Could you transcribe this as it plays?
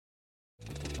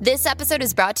This episode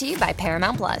is brought to you by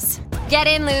Paramount Plus. Get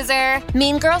in, loser!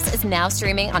 Mean Girls is now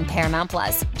streaming on Paramount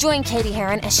Plus. Join Katie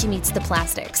Heron as she meets the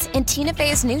plastics in Tina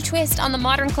Fey's new twist on the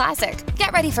modern classic.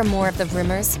 Get ready for more of the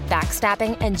rumors,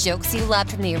 backstabbing, and jokes you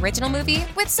loved from the original movie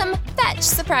with some fetch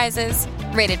surprises.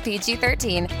 Rated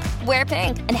PG-13. Wear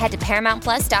pink and head to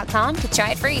ParamountPlus.com to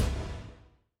try it free.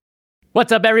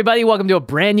 What's up, everybody? Welcome to a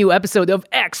brand new episode of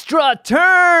Extra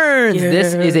Turns. Yeah.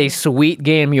 This is a sweet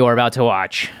game you're about to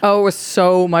watch. Oh, it was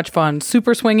so much fun.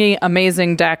 Super swingy,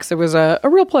 amazing decks. It was a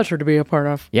real pleasure to be a part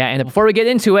of. Yeah, and before we get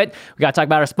into it, we got to talk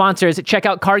about our sponsors. Check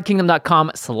out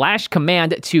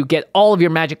cardkingdom.com/command to get all of your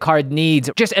Magic card needs.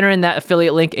 Just enter in that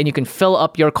affiliate link and you can fill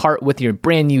up your cart with your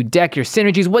brand new deck, your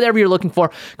synergies, whatever you're looking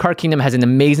for. Card Kingdom has an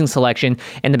amazing selection,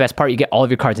 and the best part, you get all of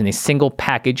your cards in a single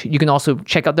package. You can also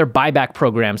check out their buyback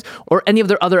programs or any of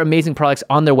their other amazing products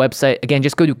on their website. Again,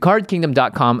 just go to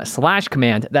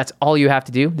cardkingdom.com/command. That's all you have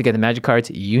to do to get the Magic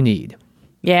cards you need.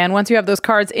 Yeah, and once you have those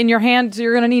cards in your hand,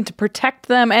 you're going to need to protect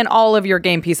them and all of your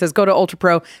game pieces. Go to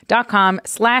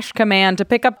ultrapro.com/command to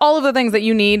pick up all of the things that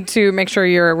you need to make sure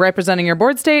you're representing your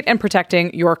board state and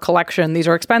protecting your collection. These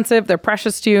are expensive. They're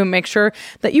precious to you. Make sure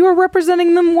that you are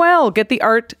representing them well. Get the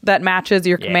art that matches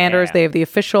your commanders. They have the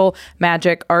official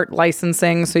Magic art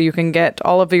licensing, so you can get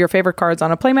all of your favorite cards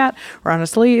on a playmat or on a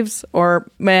sleeves or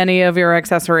many of your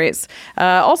accessories.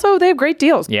 Also, they have great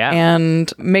deals. Yeah.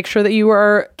 And make sure that you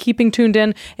are keeping tuned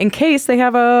in case they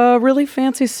have a really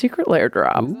fancy secret lair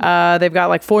drop. They've got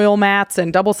like foil mats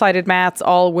and double-sided mats,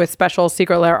 all with special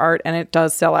secret lair art, and it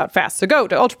does sell out fast. So go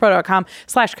to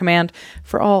ultrapro.com/command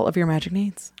for all of your Magic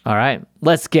needs. All right,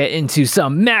 let's get into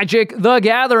some Magic the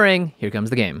Gathering. Here comes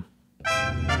the game.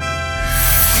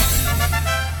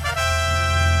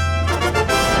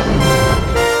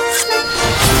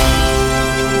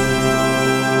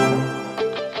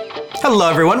 Hello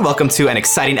everyone, welcome to an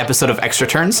exciting episode of Extra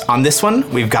Turns. On this one,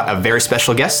 we've got a very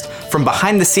special guest from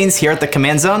behind the scenes here at the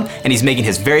Command Zone, and he's making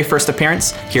his very first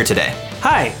appearance here today.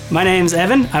 Hi, my name's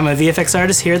Evan. I'm a VFX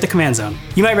artist here at the Command Zone.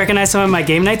 You might recognize some of my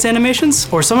Game Nights animations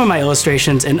or some of my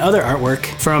illustrations and other artwork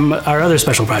from our other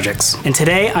special projects. And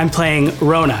today I'm playing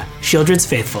Rona, Shieldred's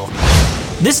Faithful.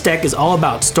 This deck is all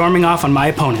about storming off on my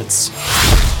opponents,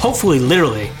 hopefully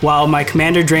literally, while my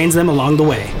commander drains them along the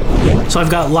way. So I've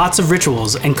got lots of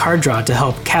rituals and card draw to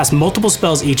help cast multiple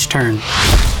spells each turn.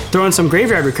 Throw in some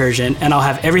graveyard recursion, and I'll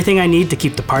have everything I need to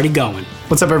keep the party going.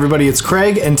 What's up everybody, it's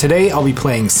Craig, and today I'll be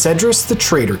playing Cedrus the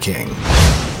Traitor King.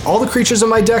 All the creatures in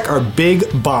my deck are big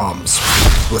bombs,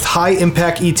 with high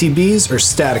impact ETBs or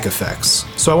static effects.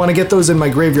 So I want to get those in my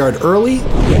graveyard early,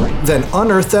 then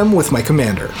unearth them with my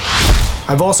commander.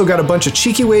 I've also got a bunch of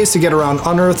cheeky ways to get around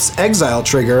Unearth's exile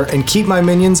trigger and keep my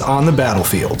minions on the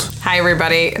battlefield. Hi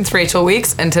everybody, it's Rachel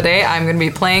Weeks, and today I'm going to be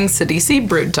playing Sidisi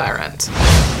Brood Tyrant.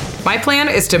 My plan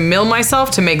is to mill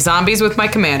myself to make zombies with my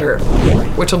commander,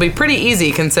 which will be pretty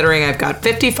easy considering I've got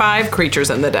 55 creatures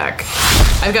in the deck.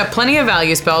 I've got plenty of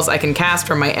value spells I can cast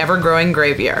from my ever-growing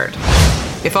graveyard.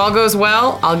 If all goes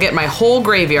well, I'll get my whole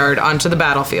graveyard onto the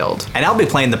battlefield. And I'll be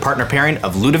playing the partner pairing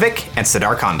of Ludovic and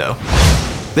Sidar Kondo.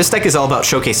 This deck is all about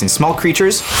showcasing small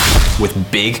creatures with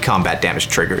big combat damage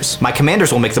triggers. My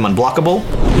commanders will make them unblockable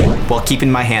while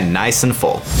keeping my hand nice and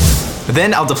full.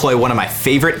 Then I'll deploy one of my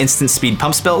favorite instant speed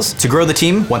pump spells to grow the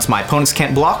team once my opponents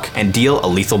can't block and deal a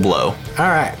lethal blow. All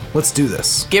right, let's do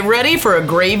this. Get ready for a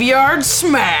graveyard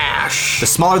smash! The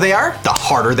smaller they are, the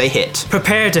harder they hit.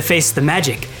 Prepare to face the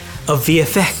magic of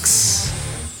VFX.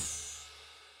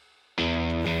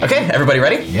 Okay, everybody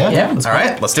ready? Yeah. All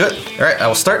right, let's do it. All right, I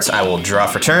will start. So I will draw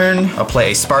for turn. I'll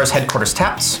play a Spar's Headquarters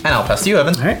tapped, and I'll pass to you,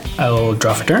 Evan. All right, I will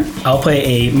draw for turn. I'll play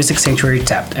a Mystic Sanctuary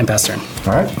tapped and pass turn.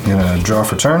 All right, I'm gonna draw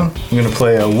for turn. I'm gonna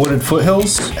play a Wooded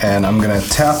Foothills, and I'm gonna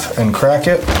tap and crack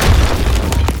it,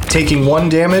 taking 1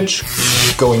 damage,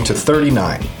 going to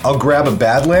 39. I'll grab a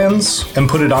Badlands and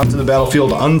put it onto the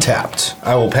battlefield untapped.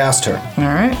 I will pass turn. All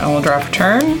right, I will draw for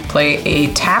turn, play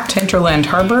a tapped Hinterland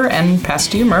Harbor, and pass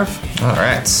to you, Murph. All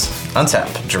right,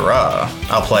 untap, draw.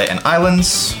 I'll play an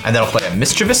Islands, and then I'll play a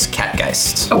Mischievous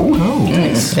Catgeist. Oh,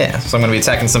 nice. Yeah, so I'm gonna be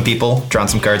attacking some people, drawing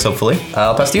some cards, hopefully.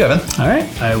 I'll pass to you, Evan. All right,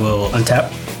 I will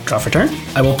untap, draw for turn.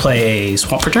 I will play a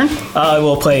Swamp for turn. I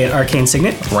will play an Arcane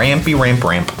Signet. Rampy ramp.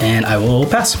 And I will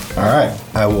pass. All right,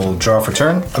 I will draw for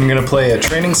turn. I'm gonna play a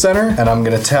Training Center, and I'm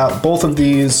gonna tap both of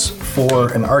these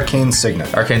for an Arcane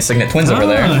Signet. Arcane Signet twins over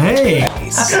there. Hey.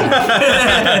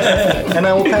 And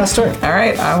I will pass turn. All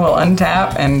right, I will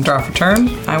untap and draw for turn.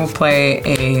 I will play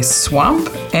a Swamp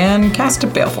and cast a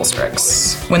Baleful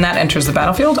Strix. When that enters the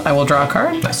battlefield, I will draw a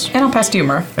card. Nice. And I'll pass to you,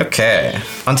 Murph. Okay,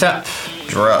 untap,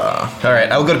 draw. All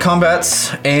right, I will go to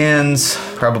combat and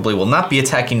probably will not be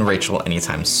attacking Rachel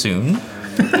anytime soon.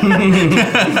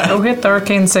 Go hit the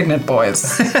arcane signet,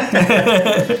 boys.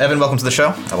 Evan, welcome to the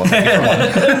show. I will take you for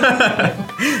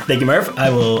 1. Thank you, Murph. I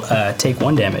will take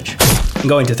 1 damage. I'm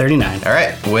going to 39. All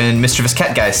right. When Mischievous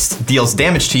Cat Guy deals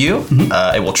damage to you,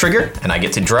 it will trigger, and I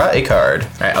get to draw a card. All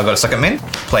right, I'll go to second main,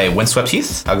 play Windswept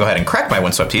Heath. I'll go ahead and crack my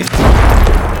Windswept Heath.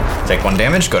 Take 1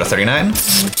 damage, go to 39.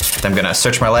 Then I'm gonna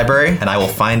search my library, and I will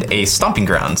find a Stomping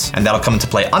Grounds, and that'll come into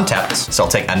play untapped, so I'll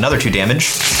take another 2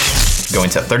 damage, going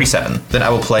to 37. Then I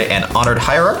will play an Honored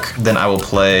Hierarch. Then I will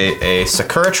play a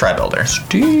Sakura Tribe Elder.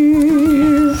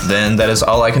 Then that is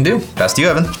all I can do. Pass to you,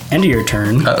 Evan. End of your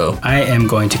turn. Uh-oh. I am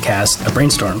going to cast a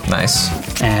Brainstorm. Nice.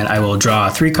 And I will draw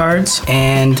 3 cards,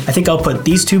 and I think I'll put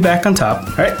these 2 back on top.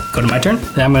 All right, go to my turn.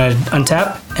 Then I'm gonna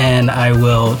untap, and I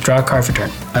will draw a card for turn.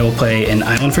 I will play an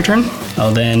island for turn.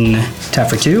 I'll then tap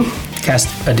for 2, cast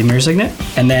a Demir Signet,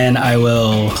 and then I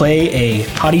will play a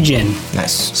Haughty Jin.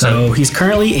 Nice. So he's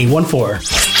currently a 1/4.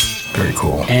 Very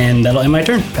cool. And that'll end my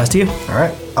turn. Pass to you. All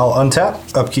right, I'll untap,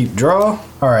 upkeep, draw.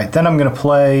 All right, then I'm going to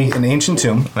play an Ancient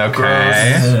Tomb.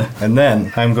 Okay. And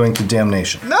then I'm going to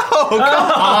Damnation. No, come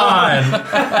on.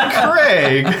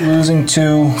 Craig. Losing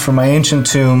 2 for my Ancient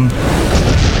Tomb,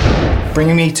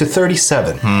 bringing me to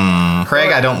 37.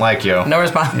 Craig, I don't like you. No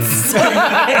response.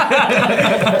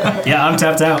 Yeah, I'm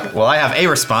tapped out. Well, I have a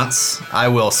response. I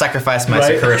will sacrifice my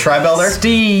Sakura Tribe Elder.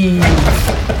 Steve.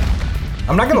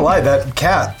 I'm not gonna lie, that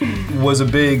cat was a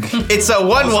big. It's a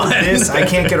 1/1. I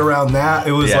can't get around that.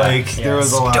 It was there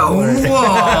was a lot.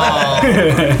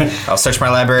 I'll search my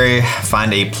library,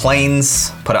 find a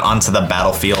Plains, put it onto the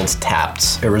battlefield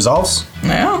tapped. It resolves.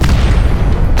 Yeah.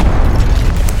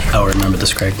 I'll remember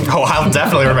this, Craig. Oh, I'll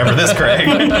definitely remember this, Craig.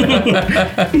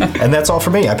 And that's all for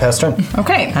me. I pass turn.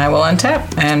 Okay, I will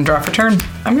untap and draw for turn.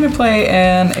 I'm going to play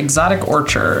an Exotic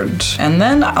Orchard, and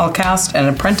then I'll cast an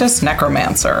Apprentice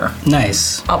Necromancer.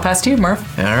 Nice. I'll pass to you, Murph.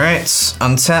 All right,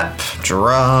 untap,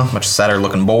 draw. Much sadder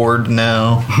looking board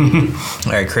now.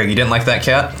 All right, Craig, you didn't like that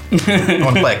cat? I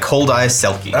want to play a Cold Eye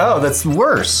Selkie. Oh, that's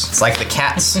worse. It's like the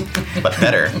cats, but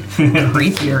better.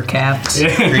 Creepier cat.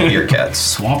 Creepier cats.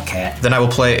 Swamp cat. Then I will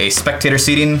play a Spectator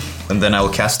Seeding, and then I will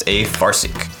cast a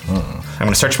Farseek. I'm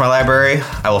going to search my library.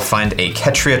 I will find a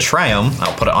Ketria Triome.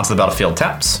 I'll put it onto the battlefield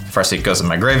taps. Farseek goes in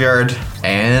my graveyard,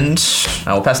 and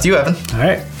I will pass to you, Evan. All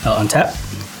right, I'll untap,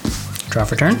 draw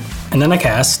for turn, and then I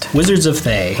cast Wizards of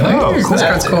Thay. Oh, cool. This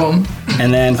card's cool.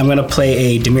 And then I'm gonna play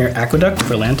a Demir Aqueduct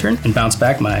for Lantern and bounce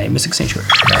back my Mystic Sanctuary.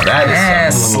 Now that is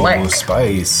Yes, Ooh, slick.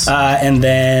 spice. And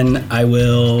then I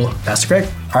will pass to Craig.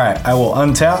 All right, I will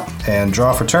untap and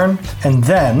draw for turn, and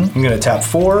then I'm gonna tap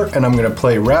 4, and I'm gonna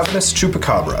play Ravenous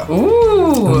Chupacabra,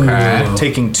 Ooh. Okay.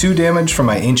 taking 2 damage from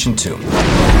my Ancient Tomb.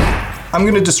 I'm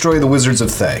gonna destroy the Wizards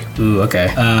of Thay. Ooh,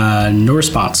 okay. No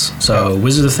response. So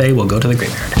Wizards of Thay will go to the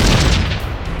graveyard.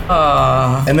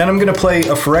 And then I'm gonna play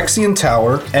a Phyrexian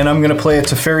Tower, and I'm gonna play a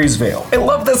Teferi's Veil, I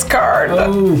love this card.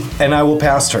 and I will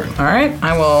pass turn. All right,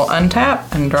 I will untap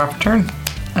and draw for turn.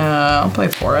 I'll play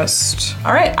Forest.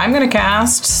 All right, I'm going to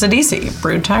cast Sidisi,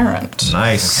 Brood Tyrant.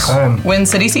 nice. When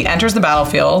Sidisi enters the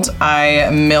battlefield, I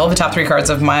mill the top 3 cards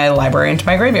of my library into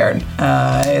my graveyard.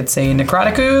 It's a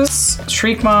Necrotic Ooze,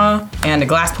 Shriekmaw, and a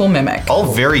Glasspool Mimic. All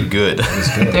very good.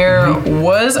 There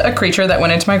was a creature that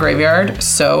went into my graveyard,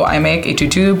 so I make a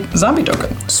 2/2 zombie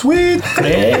token. Sweet.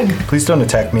 Craig. Please don't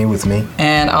attack me with me.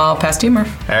 And I'll pass to you,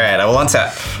 Murph. All right, I will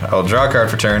untap. I will draw a card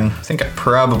for turn. I think I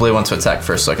probably want to attack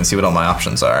first so I can see what all my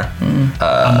options are.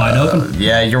 I'm wide open.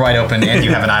 Yeah, you're wide open, and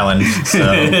you have an island. So,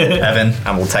 Evan,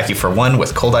 I will attack you for 1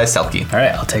 with Cold Eye Selkie. All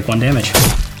right, I'll take 1 damage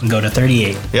and go to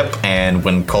 38. Yep, and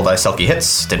when Cold Eye Selkie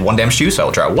hits, did 1 damage to you, so I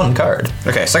will draw 1 card.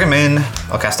 Okay, second main,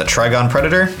 I'll cast a Trigon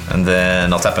Predator, and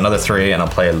then I'll tap another 3, and I'll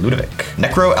play a Ludovic.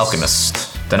 Necro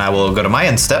Alchemist. Then I will go to my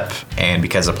end step, and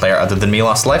because a player other than me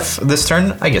lost life this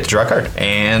turn, I get to draw a card.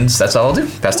 And that's all I'll do.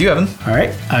 Pass to you, Evan. All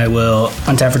right, I will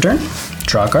untap for turn,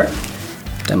 draw a card.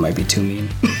 That might be too mean.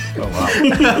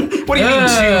 What do you mean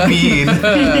too mean,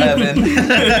 Evan?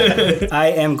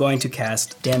 I am going to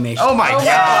cast Damnation. Oh my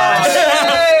gosh!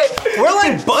 We're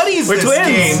like buddies We're this twins.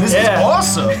 game. This Yeah. is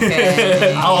awesome.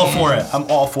 Okay. I'm all for it. I'm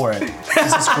all for it.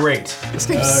 This is great. This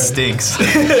game stinks.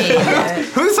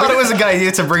 Who thought it was a good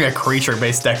idea to bring a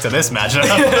creature-based deck to this matchup?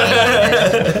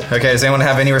 Okay, does anyone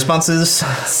have any responses?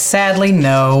 Sadly,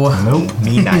 no. Nope.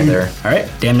 Me neither. All right,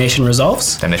 Damnation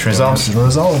resolves. Damnation resolves.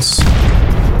 Results.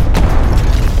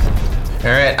 All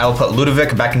right, I will put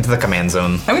Ludovic back into the command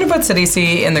zone. I'm going to put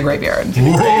Sidisi in the graveyard.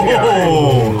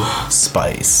 Whoa.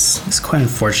 Spice. It's quite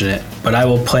unfortunate, but I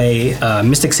will play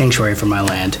Mystic Sanctuary for my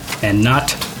land and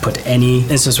not put any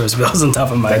instant source spells on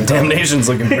top of my Damnation's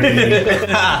looking pretty neat.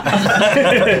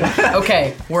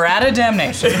 Okay, we're at a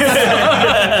damnation.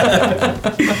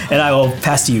 And I will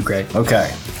pass to you, Greg.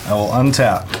 Okay, I will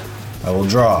untap. I will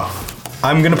draw.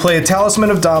 I'm gonna play a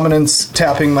Talisman of Dominance,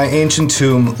 tapping my Ancient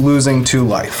Tomb, losing 2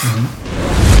 life.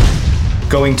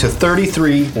 Going to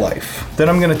 33 life. Then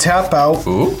I'm gonna tap out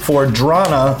for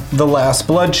Drana, the Last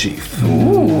Blood Chief.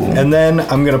 And then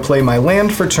I'm gonna play my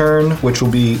land for turn, which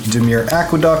will be Dimir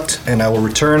Aqueduct, and I will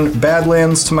return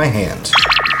Badlands to my hand.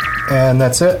 And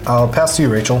that's it. I'll pass to you,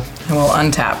 Rachel. I will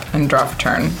untap and draw for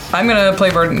turn. I'm going to play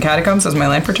Verdant Catacombs as my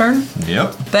land for turn.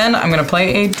 Yep. Then I'm going to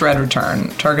play a Dread Return,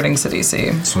 targeting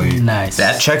Sidisi. Sweet. Nice.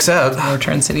 That checks out. I'll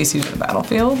return Sidisi to the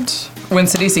battlefield. When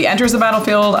Sidisi enters the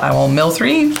battlefield, I will mill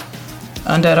 3,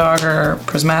 Undead Augur,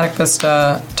 Prismatic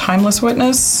Vista, Timeless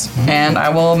Witness, and I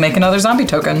will make another zombie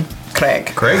token.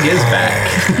 Craig. Craig is back.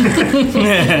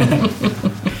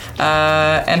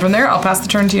 And from there, I'll pass the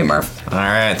turn to you, Murph. All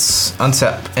right,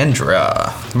 untap and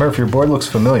draw. Murph, your board looks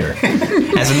familiar.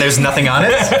 As in there's nothing on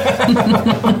it?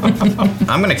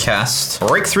 I'm gonna cast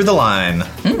Break Through the Line.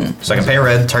 So I can pay a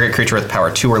red, target creature with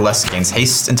power 2 or less gains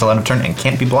haste until end of turn and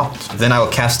can't be blocked. Then I will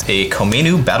cast a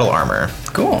Komenu Battle Armor.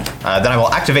 Cool. Then I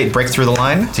will activate Break Through the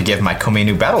Line to give my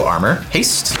Komenu Battle Armor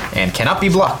haste and cannot be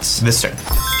blocked this turn.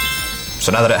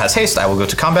 So now that it has haste, I will go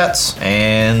to combat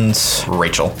and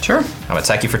Rachel. Sure. I'm gonna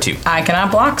attack you for 2. I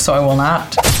cannot block, so I will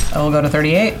not. I will go to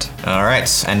 38. All right,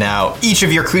 and now each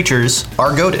of your creatures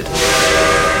are goaded.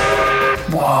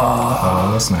 Oh,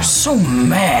 that's nice. So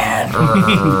mad.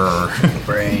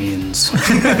 Brains.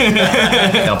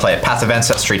 Then I'll play a Path of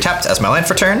Ancestry tapped as my land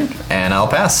for turn, and I'll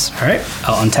pass. All right,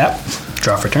 I'll untap,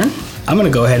 draw for turn. I'm going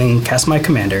to go ahead and cast my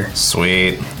commander.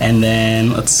 Sweet. And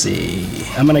then, let's see,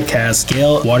 I'm going to cast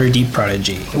Gale Waterdeep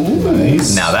Prodigy.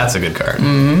 Nice. Now that's a good card.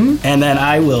 And then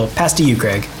I will pass to you,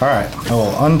 Craig. All right, I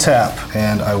will untap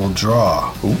and I will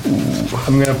draw.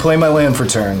 I'm gonna play my land for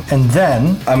turn, and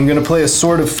then I'm gonna play a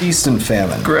Sword of Feast and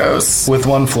Famine. Gross. With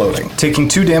 1 floating, taking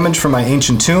 2 damage from my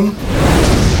Ancient Tomb,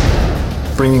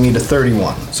 bringing me to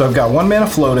 31. So I've got 1 mana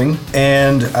floating,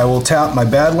 and I will tap my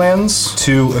Badlands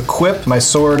to equip my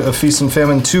Sword of Feast and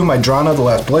Famine to my Drana, the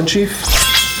Last Blood Chief.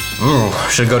 Ooh,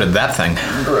 should go to that thing.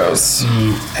 Gross.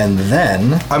 And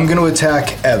then I'm gonna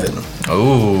attack Evan.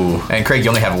 Ooh. And Craig, you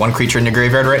only have 1 creature in your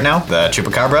graveyard right now, the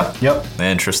Chupacabra. Yep.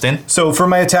 Interesting. So for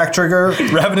my attack trigger,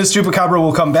 Ravenous Chupacabra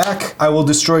will come back. I will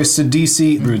destroy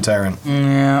Sidisi, Brood Tyrant.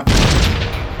 Yeah.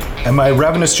 And my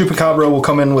Ravenous Chupacabra will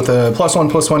come in with a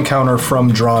 +1/+1 counter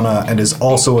from Drana and is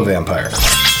also a vampire.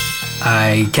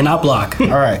 I cannot block. All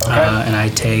right. Okay. And I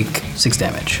take 6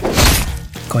 damage.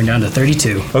 Going down to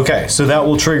 32. Okay, so that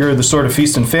will trigger the Sword of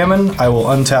Feast and Famine. I will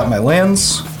untap my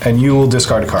lands, and you will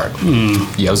discard a card.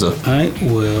 Yoza. I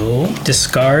will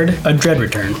discard a Dread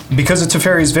Return. Because it's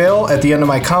Teferi's Veil, at the end of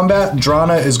my combat,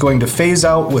 Drana is going to phase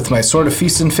out with my Sword of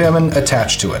Feast and Famine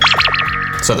attached to it.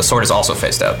 So the sword is also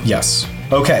faced out. Yes.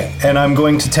 Okay, and I'm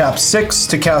going to tap 6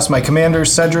 to cast my commander,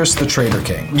 Cedrus the Traitor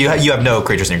King. You have no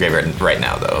creatures in your graveyard right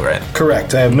now, though, right?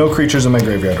 Correct, I have no creatures in my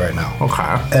graveyard right now.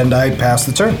 Okay. And I pass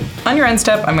the turn. On your end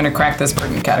step, I'm going to crack this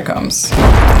Verdant Catacombs.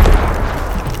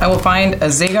 I will find a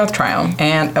Zagoth Triumph,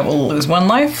 and I will lose 1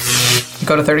 life.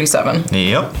 Go to 37.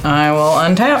 Yep. I will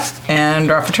untap and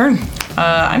draw for turn.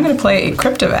 I'm going to play a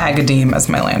Crypt of Agadim as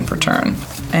my land for turn.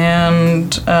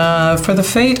 And for the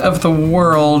fate of the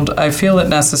world, I feel it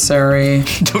necessary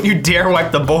Don't you dare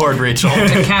wipe the board, Rachel.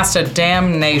 to cast a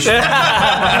damnation. I'm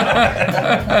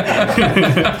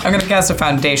going to cast a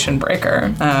Foundation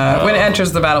Breaker. When it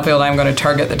enters the battlefield, I'm going to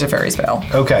target the Teferi's Veil.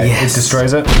 Okay, Yes. it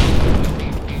destroys it.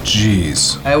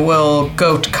 Jeez. I will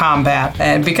go to combat.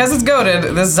 And because it's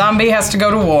goaded, this zombie has to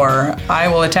go to war. I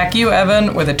will attack you,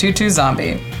 Evan, with a 2/2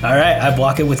 zombie. All right, I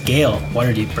block it with Gale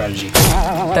Waterdeep Prodigy.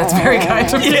 That's very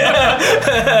kind of you.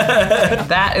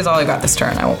 That is all I got this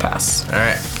turn. I will pass. All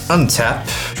right. Untap.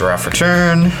 Draw for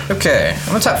turn. Okay. I'm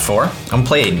gonna tap 4. I'm gonna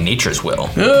play a Nature's Will.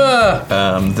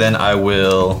 Then I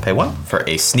will pay 1 for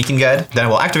a Sneaking Guide. Then I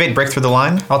will activate Break Through the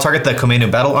Line. I'll target the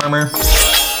Komenu Battle Armor.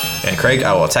 And Craig,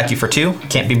 I will attack you for 2.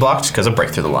 Can't be blocked because of Break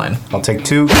Through the Line. I'll take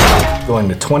 2, going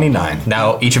to 29.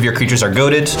 Now each of your creatures are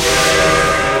goaded.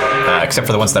 Except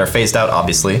for the ones that are phased out,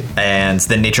 obviously. And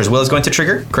then Nature's Will is going to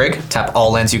trigger. Craig, tap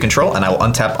all lands you control, and I will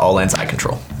untap all lands I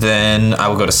control. Then I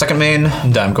will go to second main,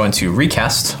 and I'm going to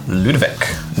recast Ludovic.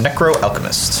 Necro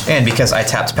Alchemist. And because I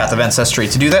tapped Path of Ancestry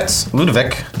to do that,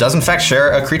 Ludovic does in fact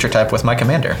share a creature type with my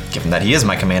commander, given that he is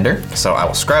my commander, so I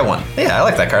will scry one. Yeah, I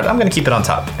like that card. I'm gonna keep it on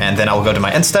top. And then I will go to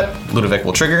my end step. Ludovic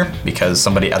will trigger, because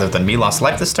somebody other than me lost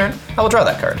life this turn. I will draw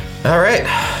that card. All right,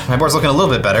 my board's looking a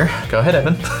little bit better. Go ahead,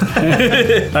 Evan.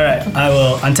 All right, I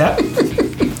will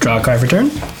untap, draw a card for turn.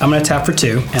 I'm going to tap for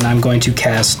 2, and I'm going to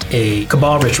cast a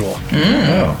Cabal Ritual.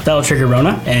 That'll trigger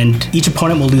Rona, and each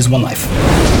opponent will lose 1 life.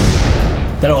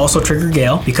 That'll also trigger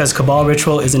Gale. Because Cabal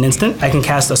Ritual is an instant, I can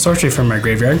cast a sorcery from my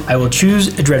graveyard. I will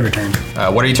choose a Dread Return.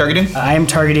 What are you targeting? I am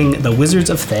targeting the Wizards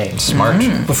of Thay. Smart.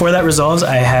 Before that resolves,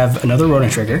 I have another Rona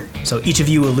trigger, so each of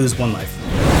you will lose 1 life.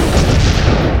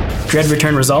 Dread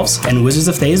Return resolves, and Wizards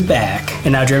of Thay is back.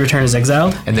 And now Dread Return is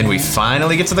exiled. And then we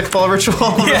finally get to the Cabal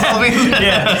Ritual resolving.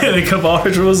 Yeah, the Cabal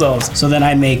Ritual resolves. So then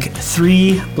I make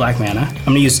 3 black mana. I'm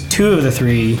gonna use 2 of the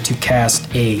 3 to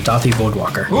cast a Dothi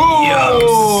Voidwalker.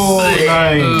 Oh,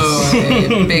 nice.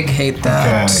 I big hate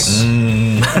that.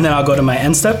 And then I'll go to my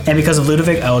end step, and because of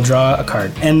Ludovic, I will draw a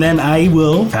card. And then I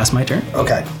will pass my turn.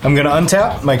 Okay, I'm gonna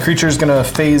untap, my creature's gonna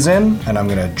phase in, and I'm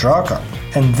gonna draw a card.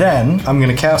 And then I'm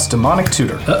gonna cast Demonic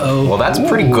Tutor. Uh-oh. Well, that's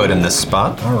pretty good in this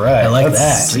spot. All right, I like let's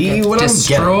that. see what I'm getting.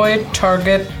 Destroy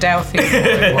target Douthy.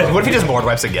 What if he just board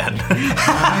wipes again?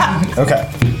 Okay,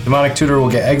 Demonic Tutor will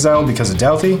get exiled because of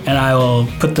Douthy. And I will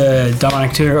put the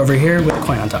Demonic Tutor over here with a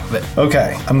coin on top of it.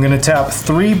 Okay, I'm gonna tap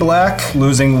 3 black,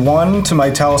 losing 1 to my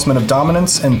Talisman of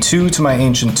Dominance and 2 to my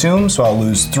Ancient Tomb, so I'll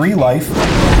lose 3 life,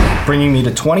 bringing me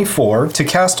to 24 to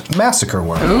cast Massacre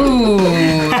Worm. Ooh,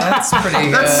 that's pretty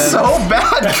good. That's so bad,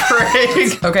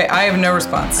 Craig. Okay, I have no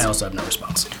response. I also have no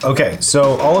response. Okay,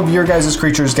 so all of your guys'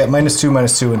 creatures get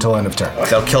 -2/-2 until end of turn.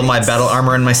 They'll kill my battle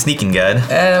armor and my sneaking guide.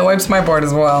 It wipes my board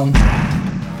as well.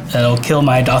 That'll kill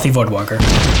my Dothi Voidwalker.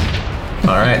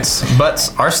 All right,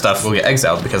 but our stuff will get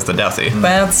exiled because of the Douthy.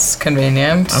 That's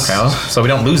convenient. Okay, well, so we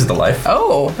don't lose the life.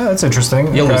 Oh. Yeah, that's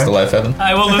interesting. You'll Okay. lose the life, Evan.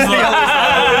 I will lose life.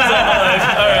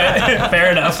 All right,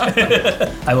 fair enough.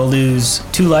 I will lose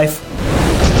 2 life,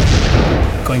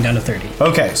 going down to 30.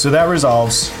 Okay, so that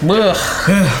resolves. Ugh,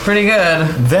 pretty good.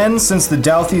 Then, since the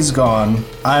Douthy's gone,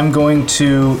 I'm going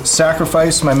to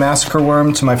sacrifice my Massacre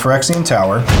Worm to my Phyrexian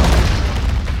Tower.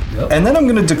 And then I'm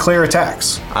going to declare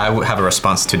attacks. I would have a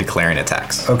response to declaring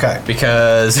attacks. Okay.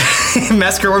 Because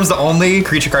Massacre Worm's the only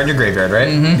creature card in your graveyard, right?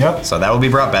 Yep. So that will be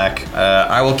brought back.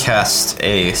 I will cast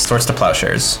a Swords to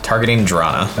Plowshares, targeting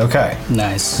Drana. Okay.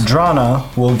 Nice. Drana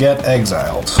will get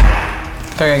exiled.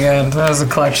 Very good. That was a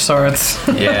clutch swords.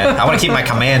 Yeah, I want to keep my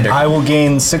commander. I will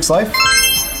gain 6 life.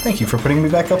 Thank you for putting me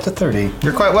back up to 30.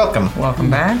 You're quite welcome.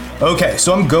 Welcome back. Okay,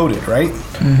 so I'm goaded, right?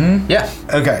 Yeah.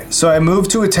 Okay, so I move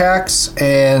to attacks,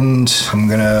 and I'm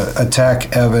gonna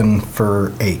attack Evan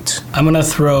for 8. I'm gonna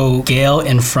throw Gale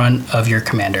in front of your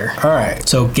commander. All right.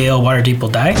 So Gale Waterdeep will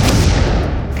die,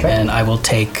 and I will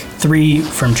take 3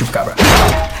 from Chupacabra,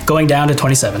 going down to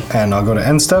 27. And I'll go to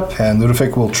end step, and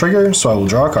Ludovic will trigger, so I will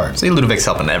draw a card. See, Ludovic's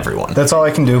helping everyone. That's all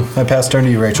I can do. I pass turn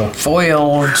to you, Rachel.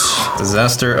 Foiled.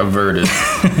 Disaster averted.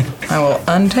 I will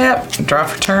untap, draw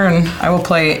for turn. I will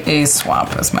play a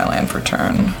swamp as my land for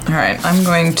turn. All right, I'm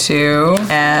going to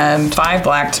add 5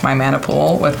 black to my mana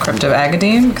pool with Crypt of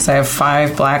Agadine because I have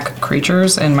 5 black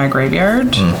creatures in my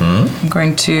graveyard. I'm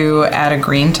going to add a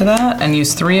green to that and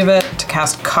use 3 of it to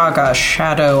cast Kaga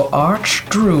Shadow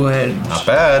Archdruid. Not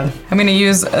bad. I'm going to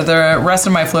use the rest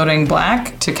of my floating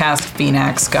black to cast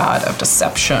Phoenix, God of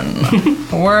Deception.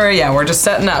 We're just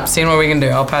setting up, seeing what we can do.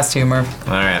 I'll pass to you, Murph.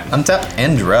 All right, untap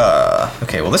and draw.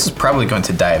 Okay, well, this is probably going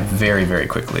to die very, very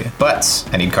quickly, but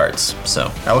I need cards.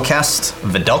 So I will cast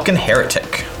Vidalcan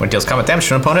Heretic. When it deals combat damage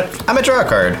to an opponent, I may draw a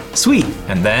card. Sweet.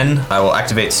 And then I will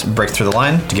activate Break Through the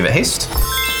Line to give it haste.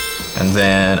 And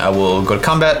then I will go to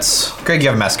combat. Greg, you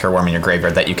have a Massacre Worm in your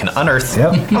graveyard that you can unearth.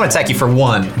 Yep. I'm gonna attack you for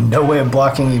 1. No way of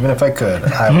blocking, even if I could.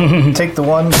 I will take the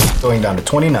 1, going down to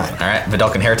 29. All right,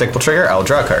 Vidalcan Heretic will trigger. I will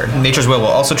draw a card. Nature's Will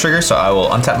also trigger, so I will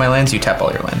untap my lands. You tap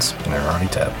all your lands. I already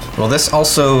tapped. Well, this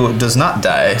also does not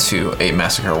die to a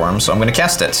Massacre Worm, so I'm gonna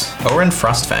cast it. Orin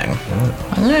Frostfang.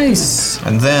 Nice.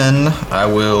 And then I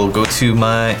will go to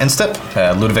my end step.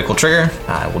 Ludovic will trigger.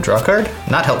 I will draw a card.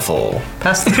 Not helpful.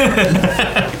 Pass the turn.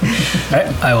 All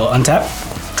right, I will untap,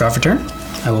 draw for turn.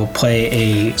 I will play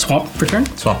a swamp for turn.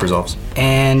 Swamp resolves.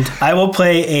 And I will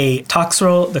play a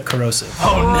Toxrill the Corrosive.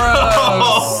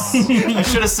 I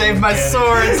should have saved my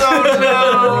swords.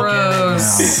 Oh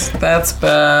Gross. That's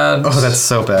bad. Oh, that's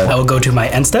so I bad. will go to my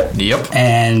end step. Yep.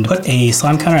 And put a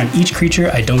slime counter on each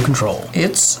creature I don't control.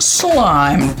 It's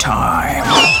slime time.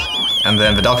 And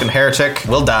then Vidalcan Heretic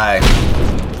will die.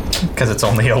 Because it's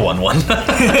only a 1/1.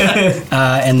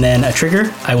 And then a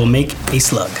trigger, I will make a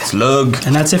slug. Slug.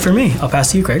 And that's it for me. I'll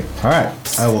pass to you, Craig. All right,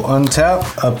 I will untap,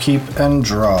 upkeep, and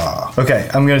draw. Okay,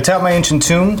 I'm going to tap my Ancient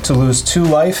Tomb to lose 2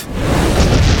 life.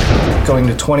 Going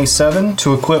to 27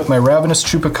 to equip my Ravenous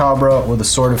Chupacabra with a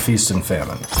Sword of Feast and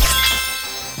Famine.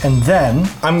 And then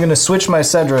I'm going to switch my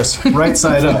Cedrus right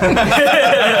side up.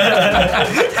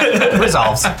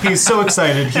 Resolves. He's so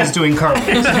excited, he's doing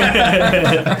cartwheels.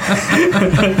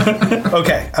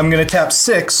 Okay, I'm going to tap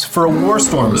 6 for a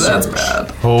Warstorm That's Surge.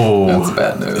 bad. Oh. That's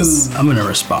bad news. I'm going to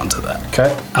respond to that.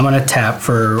 Okay. I'm going to tap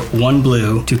for 1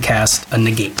 blue to cast a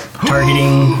negate,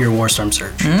 targeting your Warstorm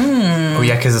Surge. Oh,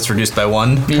 yeah, because it's reduced by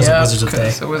 1. Because of Wizards of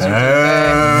Thay. So Wizards of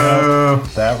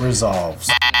Thay. That resolves.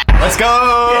 Let's go!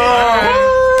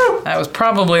 That was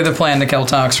probably the plan to kill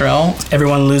Toxrill.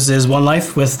 Everyone loses 1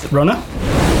 life with Rona.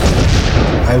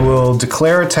 I will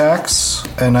declare attacks,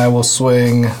 and I will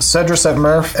swing Cedrus at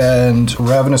Murph and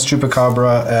Ravenous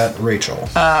Chupacabra at Rachel.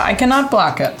 I cannot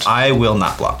block it. I will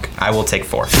not block. I will take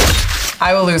 4.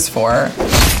 I will lose 4.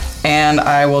 And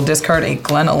I will discard a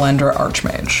Glen Elendra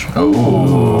Archmage.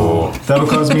 That'll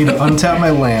cause me to untap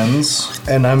my lands,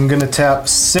 and I'm gonna tap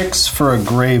 6 for a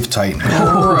Grave Titan.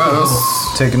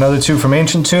 Gross. Take another 2 from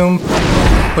Ancient Tomb,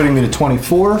 putting me to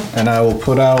 24, and I will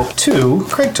put out 2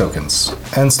 Craig tokens.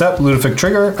 End step, Ludific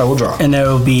trigger, I will draw. And there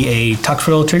will be a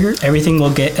Toxrill trigger. Everything will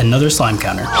get another slime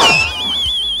counter.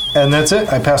 And that's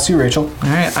it, I pass to you, Rachel. All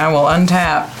right, I will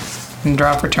untap and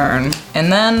drop return.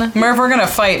 And then, Murph, we're gonna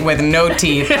fight with no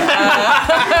teeth.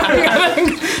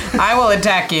 I will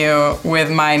attack you with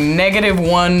my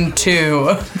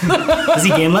 -1/2 Does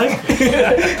he gain life?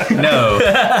 No.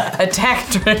 attack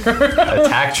trigger.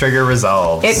 Attack trigger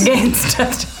resolves. It gains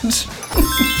touch.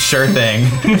 Sure thing.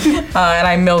 And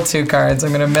I mill 2 cards.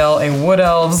 I'm gonna mill a Wood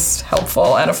Elves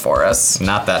Helpful and a Forest.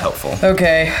 Not that helpful.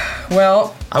 Okay,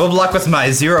 well, I will block with my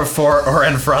 0/4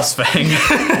 Oran Frostfang.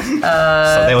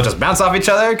 So they will just bounce off each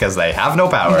other because they have no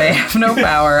power. they have no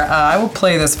power. I will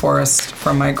play this Forest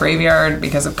from my graveyard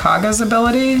because of Kaga's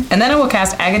ability. And then I will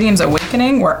cast Agadeem's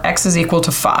Awakening, where X is equal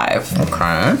to 5.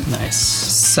 Okay. Nice.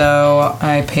 So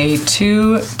I pay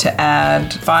 2 to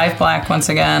add 5 black once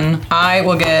again. I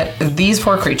will get these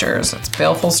 4 creatures. It's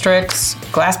Baleful Strix,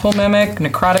 Glasspool Mimic,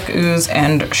 Necrotic Ooze,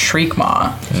 and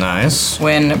Shriekmaw. Nice.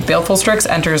 When Baleful Strix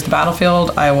enters the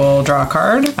battlefield, I will draw a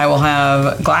card. I will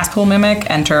have Glasspool Mimic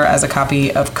enter as a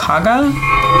copy of Kaga.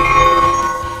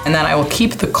 And then I will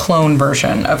keep the clone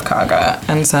version of Kaga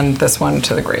and send this one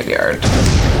to the graveyard.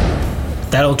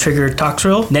 That'll trigger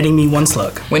Toxrill, netting me 1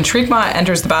 slug. When Shriekmaw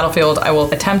enters the battlefield, I will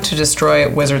attempt to destroy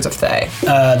Wizards of Thay.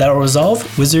 That'll resolve.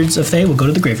 Wizards of Thay will go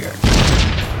to the graveyard.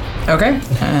 Okay,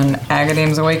 and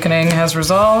Agadeem's Awakening has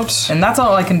resolved, and that's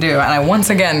all I can do. And I once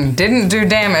again didn't do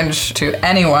damage to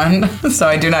anyone, so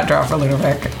I do not draw for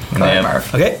Ludovic. Go ahead, Yeah.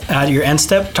 Marv. Okay, at your end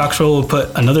step, Toxrill will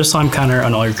put another slime counter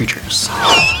on all your creatures.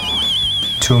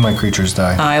 2 of my creatures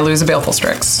die. I lose a Baleful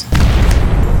Strix.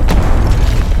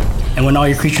 And when all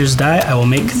your creatures die, I will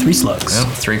make 3 slugs.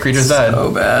 Yep, 3 creatures died. Oh,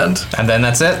 bad. And then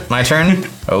that's it. My turn.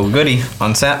 Oh, goody.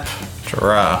 Untap.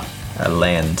 Draw. A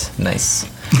land. Nice.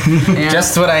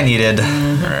 Just what I needed.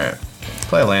 Alright.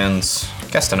 Play lands.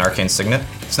 Cast an Arcane Signet.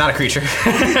 It's not a creature.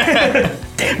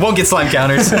 Won't get slime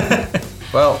counters.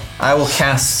 Well, I will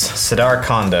cast Sidar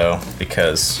Kondo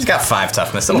because he's got 5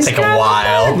 toughness. It'll take a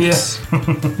while.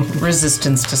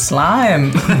 Resistance to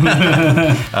slime.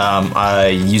 I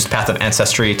used Path of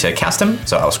Ancestry to cast him,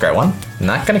 so I'll scry 1.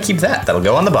 Not gonna keep that. That'll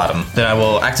go on the bottom. Then I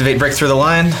will activate Break Through the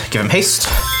Line, give him haste.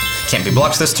 Can't be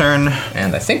blocked this turn,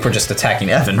 and I think we're just attacking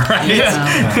Evan, right?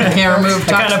 I can't remove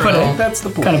Toxrill. That's the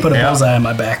point. Kind of put a bullseye on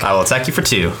my back. I will attack you for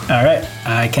 2. All right,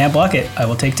 I can't block it. I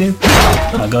will take 2.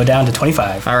 I'll go down to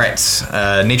 25. All right,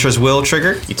 Nature's Will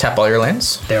trigger. You tap all your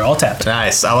lands. They're all tapped.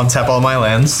 Nice. I'll untap all my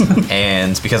lands,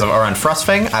 and because of Oran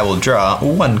Frostfang, I will draw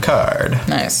 1 card.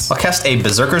 Nice. I'll cast a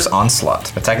Berserker's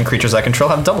Onslaught. Attacking creatures I control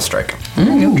have double strike.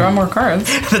 You'll draw more cards.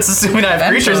 That's assuming I have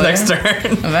creatures Eventually. next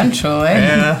turn. Eventually.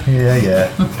 Yeah.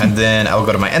 And then I will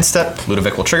go to my end step.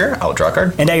 Ludovic will trigger. I will draw a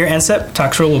card. And at your end step,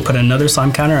 Toxrill will put another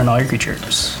slime counter on all your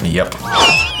creatures. Yep.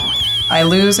 I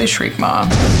lose a Shriekmaw.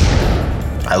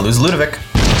 I lose Ludovic.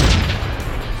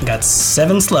 Got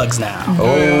 7 slugs now.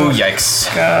 Oh, yikes.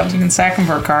 God, you can sack him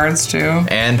for cards too.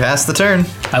 And pass the turn.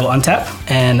 I will untap,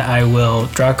 and I will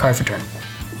draw a card for turn.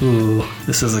 Ooh,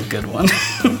 this is a good one.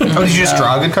 Oh, did you just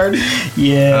draw a good card?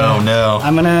 Yeah. Oh, no.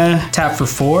 I'm gonna tap for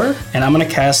 4, and I'm gonna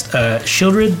cast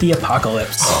Shieldred the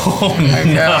Apocalypse.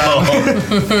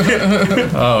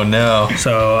 Oh, no.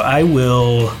 So I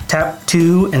will tap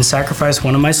 2 and sacrifice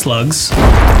 1 of my slugs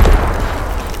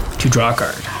to draw a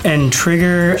card. And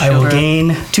trigger, I will Shieldred.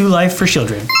 gain 2 life for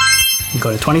Shieldred. Go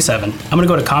to 27. I'm gonna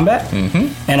go to combat,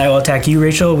 and I will attack you,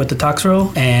 Rachel, with the Tox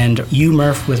Roll, and you,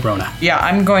 Murph, with Rona. Yeah,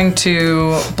 I'm going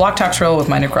to block Tox Roll with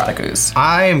my Necrotic Ooze.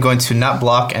 I am going to not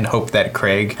block and hope that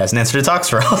Craig has an answer to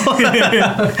Tox Roll.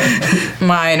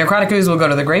 My Necrotic Ooze will go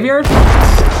to the graveyard,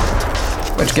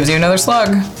 which gives you another slug.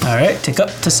 All right, tick up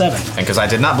to 7. And because I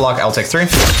did not block, I'll take 3.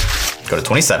 Go to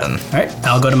 27. All right,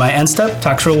 I'll go to my end step.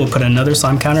 Tox Roll will put another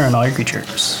slime counter on all your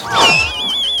creatures.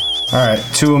 All right,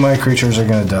 2 of my creatures are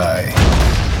gonna die.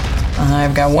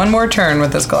 I've got one more turn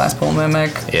with this Glasspool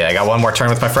Mimic. Yeah, I got one more turn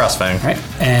with my Frostfang. All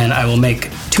right, and I will make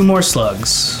 2 more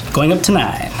slugs, going up to 9.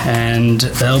 And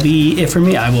that'll be it for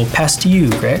me. I will pass to you,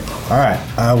 Greg. All right,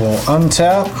 I will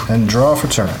untap and draw for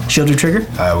turn. Shielded trigger.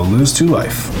 I will lose 2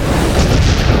 life.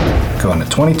 Going to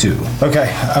 22.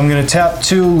 Okay, I'm gonna tap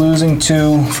 2, losing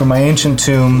 2 from my Ancient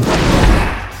Tomb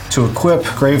to equip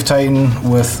Grave Titan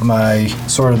with my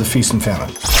Sword of the Feast and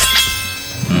Famine.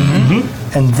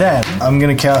 And then I'm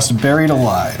gonna cast Buried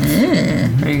Alive.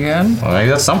 Pretty good. Well, maybe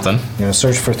that's something. I'm gonna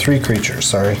search for 3 creatures,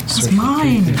 sorry. It's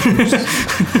mine.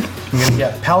 I'm gonna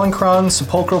get Palancron,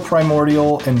 Sepulchral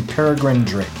Primordial, and Peregrine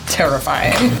Drake.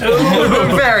 Terrifying.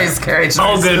 Very scary choices.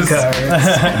 All good cards.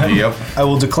 Yep. I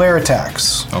will declare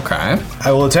attacks. Okay.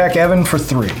 I will attack Evan for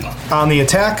 3. On the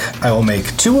attack, I will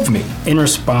make 2 of me. In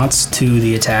response to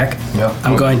the attack, Yep.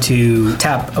 I'm going to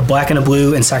tap a black and a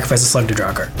blue and sacrifice a slug to draw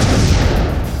a card.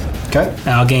 Okay. And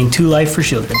I'll gain 2 life for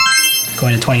shielded.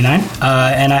 Going to 29.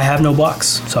 And I have no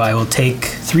blocks, so I will take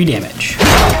 3 damage.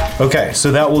 Okay, so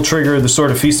that will trigger the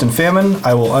Sword of Feast and Famine.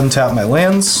 I will untap my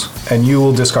lands, and you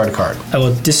will discard a card. I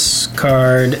will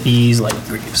discard these Lightning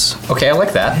Greaves. Okay, I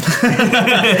like that.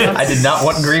 I did not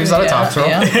want Greaves on a Tox Roll.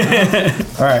 Yeah.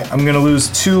 All right, I'm gonna lose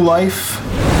 2 life,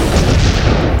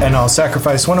 and I'll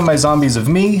sacrifice one of my zombies of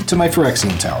me to my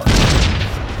Phyrexian Tower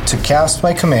to cast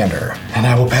my commander, and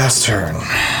I will pass turn.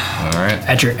 All right.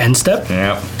 At your end step,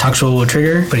 Yep. Tox Roll will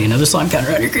trigger, putting another slime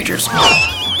counter on your creatures.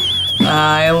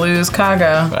 I lose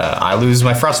Kaga. I lose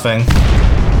my Frostfang.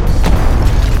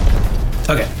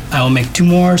 Okay, I will make 2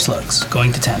 more slugs,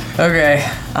 going to 10. Okay,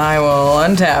 I will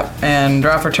untap and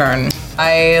draw for turn.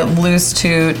 I lose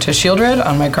to Shieldred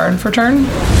on my card for turn.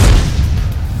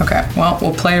 Okay, well,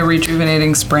 we'll play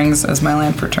Rejuvenating Springs as my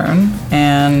land for turn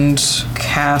and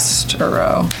cast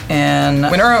Uro. And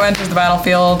when Uro enters the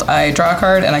battlefield, I draw a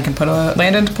card and I can put a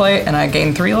land into play and I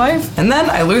gain 3 life. And then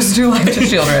I lose 2 life to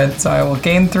Shieldred, so I will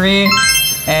gain 3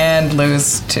 and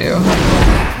lose 2.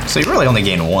 So you really only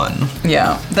gain 1.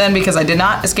 Yeah, then because I did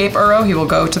not escape Uro, he will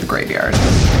go to the graveyard.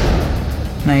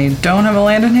 And I don't have a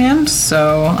land in hand,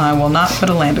 so I will not put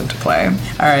a land into play.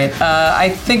 All right, I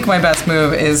think my best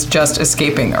move is just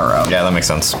escaping Uro. Yeah, that makes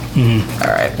sense. All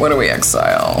right, what do we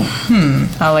exile?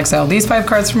 I'll exile these 5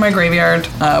 cards from my graveyard.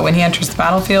 When he enters the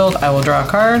battlefield, I will draw a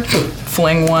card,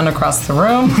 fling 1 across the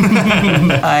room.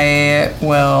 I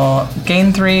will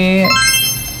gain 3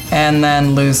 and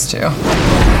then lose 2.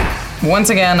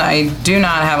 Once again, I do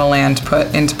not have a land to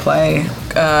put into play.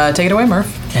 Take it away,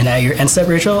 Murph. And at your end step,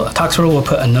 Rachel, Tox Roll will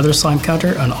put another slime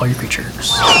counter on all your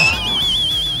creatures.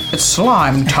 It's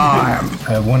slime time.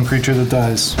 I have 1 creature that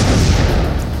dies.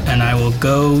 And I will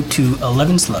go to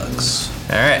 11 slugs.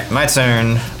 All right, my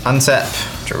turn. Untap.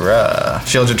 Draw.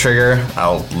 Shielded trigger.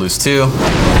 I'll lose 2.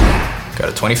 Go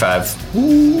to 25.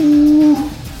 Ooh.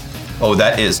 Oh,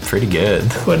 that is pretty good.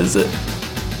 What is it?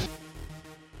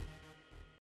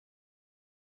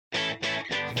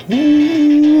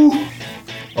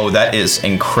 Oh, that is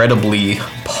incredibly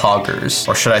poggers.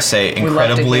 Or should I say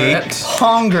incredibly hear it.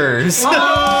 pongers.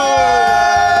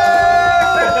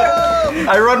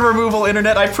 I run removal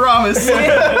internet, I promise.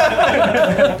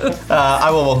 I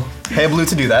will pay a blue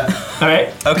to do that. All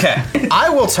right. Okay. I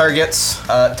will target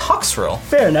Tox Roll.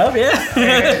 Fair enough, yeah.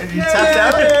 You tapped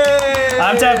out?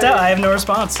 I'm tapped out. I have no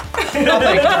response. Thank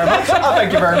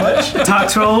you very much.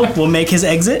 Tox Roll will make his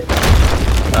exit,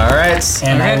 All right.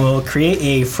 and I will create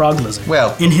a frog lizard.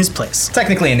 Well- in his place.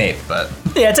 Technically an ape, but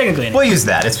Yeah, technically. we'll use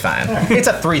that. It's fine. It's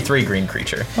a 3/3 green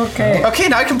creature. Okay. Okay,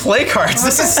 now I can play cards.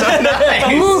 This is so nice.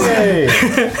 Hey.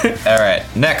 All right,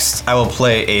 next I will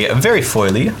play a very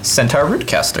foily Centaur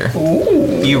Rootcaster.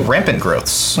 Ooh. You rampant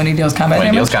growths. When he deals combat When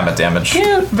it damage? deals combat damage.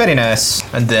 Cute. Very nice.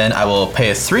 And then I will pay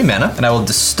a 3 mana, and I will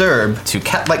disturb to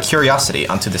cat-like curiosity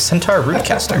onto the Centaur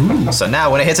Rootcaster. So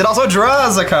now when it hits, it also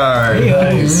draws a card.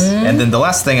 Nice. And then the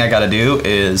last thing I gotta do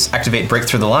is activate Break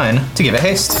Through the Line to give it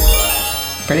haste.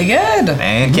 Pretty good.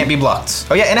 And can't be blocked.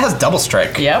 Oh yeah, and it has double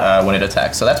strike when it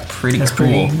attacks, so that's pretty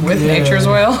cool. With Nature's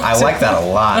Will. I like that a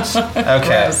lot.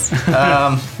 Okay. Gross.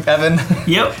 Evan,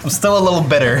 Yep. I'm still a little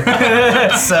bitter.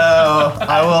 So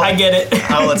I I get it.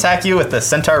 will attack you with the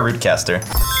Centaur Rootcaster.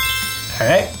 All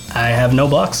right. I have no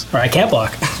blocks, or I can't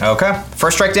block. Okay.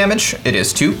 First strike damage, it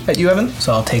is 2 at you, Evan.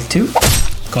 So I'll take 2.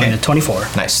 Going to 24.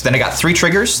 Nice. Then I got 3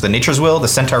 triggers, the Nature's Will, the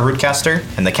Centaur Rootcaster,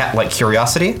 and the Cat-like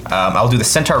Curiosity. I'll do the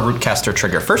Centaur Rootcaster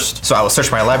trigger first. So I will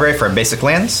search my library for basic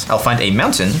lands. I'll find a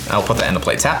mountain. I'll put that into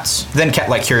play tapped. Then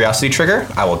Cat-like Curiosity trigger.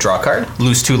 I will draw a card,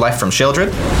 lose 2 life from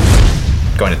Sheoldred.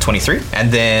 Going to 23. And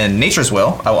then Nature's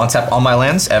Will. I will untap all my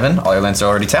lands. Evan, all your lands are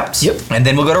already tapped. Yep. And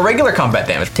then we'll go to regular combat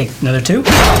damage. Take another 2.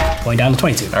 Going down to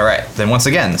 22. All right. Then once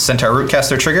again, Centaur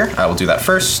Rootcaster trigger. I will do that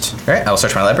first. All right. I will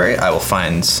search my library. I will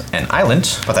find an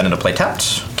island. Put that into play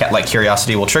tapped. Cat-like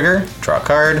Curiosity will trigger. Draw a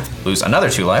card. Lose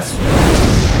another 2 life.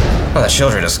 Oh, that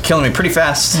Sheoldred is killing me pretty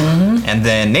fast. And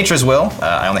then Nature's Will.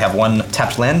 I only have 1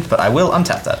 tapped land, but I will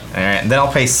untap that. All right, then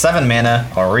I'll pay 7 mana.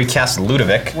 I'll recast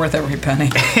Ludovic. Worth every penny.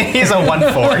 He's a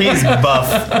 1/4. He's buff.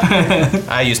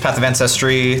 I use Path of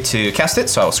Ancestry to cast it,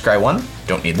 so I will scry 1.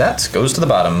 Don't need that. Goes to the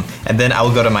bottom. And then I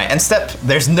will go to my end step.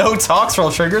 There's no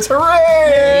Toxrill triggers.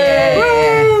 Hooray!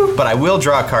 Woo! But I will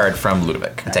draw a card from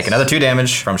Ludovic and take another 2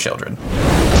 damage from Sheoldred.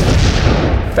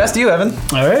 Best to you, Evan.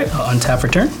 All right, I'll untap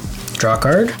return. Draw a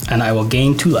card, and I will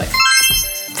gain 2 life.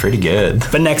 Pretty good.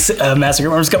 But next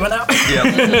Massacre Worm's coming out.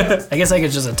 Yeah. I guess I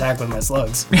could just attack with my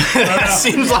slugs.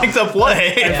 Seems like the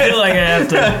play. I feel like I have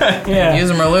to. Yeah. Use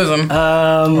them or lose them.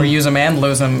 Or use them and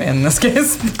lose them in this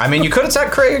case. I mean, you could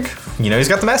attack Craig. You know he's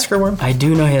got the Massacre Worm. I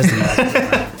do know he has the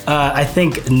Massacre. I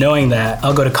think knowing that,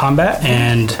 I'll go to combat,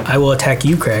 and I will attack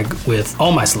you, Craig, with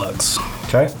all my slugs.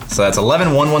 Okay. So that's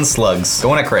 11/1/1 slugs.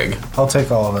 Going at Craig. I'll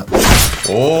take all of it.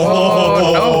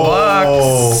 Oh, no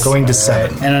bucks. Going to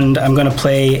 7. And I'm going to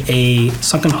play a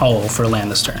Sunken Hollow for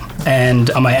land this turn.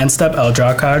 And on my end step, I'll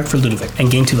draw a card for Ludovic and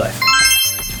gain 2 life.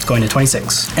 Going to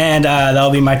 26. And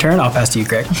that'll be my turn. I'll pass to you,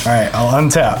 Craig. All right, I'll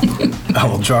untap. I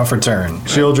will draw for turn.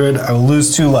 Sheoldred, I will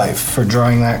lose 2 life for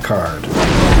drawing that card.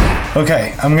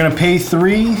 Okay, I'm gonna pay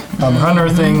 3. I'm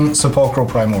unearthing Sepulchral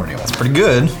Primordial. pretty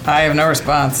good. I have no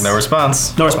response. No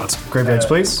response. No response. Graveyards,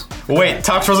 please. Wait,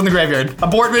 Toxrill's in the graveyard.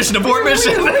 Abort mission, abort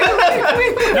mission. No.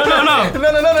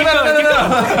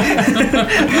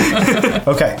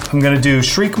 Okay, I'm gonna do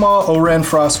Shriekmaw, Oran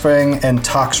Frostfang, and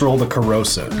Toxrill the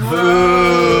Corrosive.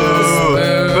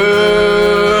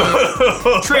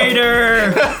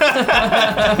 Traitor!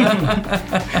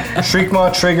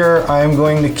 Shriekmaw trigger, I am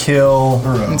going to kill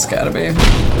Hero. It's gotta be.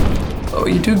 Oh,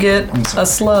 you do get a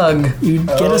slug. You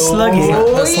get a sluggy.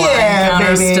 The slug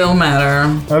counters still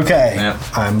matter. Okay, Yep.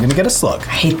 I'm gonna get a slug.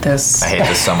 I hate this. I hate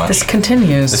this so much. This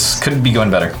continues. This could be going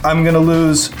better. I'm gonna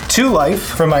lose 2 life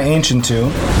from my Ancient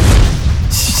Tomb,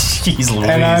 Jeez Louise.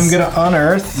 and I'm gonna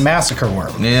unearth Massacre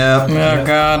Worm. Yeah. Oh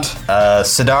god.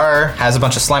 Sidar has a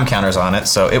bunch of slime counters on it,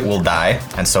 so it will die,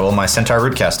 and so will my Centaur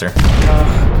Rootcaster.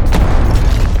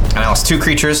 And I lost 2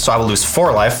 creatures, so I will lose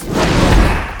 4 life.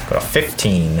 Go to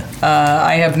 15.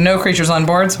 I have no creatures on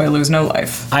board, so I lose no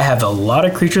life. I have a lot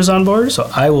of creatures on board, so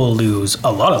I will lose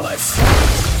a lot of life.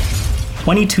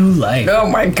 22 life. Oh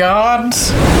my god.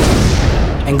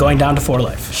 And going down to 4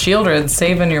 life. Sheoldred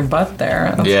saving your butt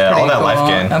there. That's Yeah, all pretty that life cool.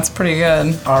 gain. That's pretty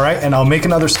good. All right, and I'll make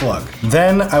another slug.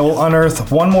 Then I will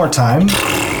unearth one more time.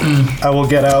 I will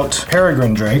get out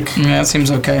Peregrine Drake. Yeah, that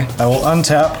seems okay. I will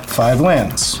untap 5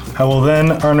 lands. I will then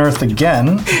unearth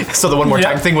again So the one more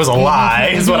time thing was a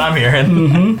lie, is what I'm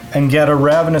hearing. and get a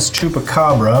Ravenous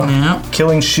Chupacabra,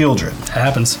 killing Sheoldred. That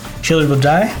happens. Sheoldred will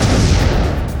die.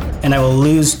 And I will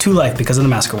lose 2 life because of the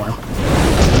Massacre Worm.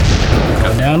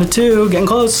 Go down to 2, getting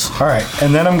close. All right,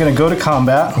 and then I'm going to go to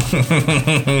combat.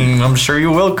 I'm sure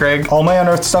you will, Craig. All my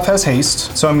unearthed stuff has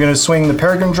haste, so I'm going to swing the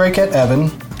Peregrine Drake at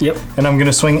Evan, Yep. and I'm going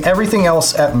to swing everything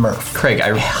else at Murph. Craig,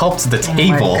 I helped the Oh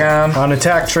table. my god. On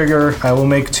attack trigger, I will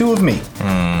make 2 of me.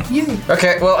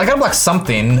 Okay, well, I gotta block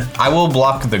something. I will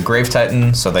block the Grave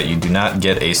Titan so that you do not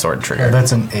get a sword trigger.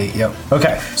 That's an 8, yep.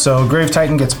 Okay, so Grave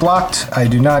Titan gets blocked. I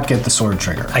do not get the sword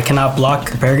trigger. I cannot block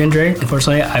the Peregrine Drake.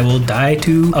 Unfortunately, I will die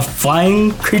to a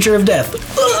flying creature of death.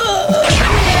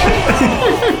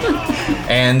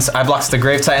 And I blocks the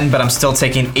Grave Titan, but I'm still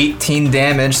taking 18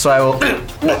 damage, so I will...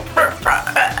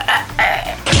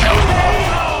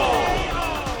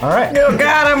 All right. Oh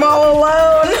god, I'm all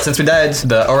alone. Since we died,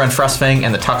 the Oran Frostfang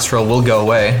and the Toxrill will go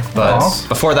away, but Aw.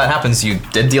 before that happens, you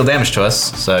did deal damage to us,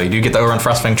 so you do get the Oran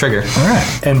Frostfang trigger. All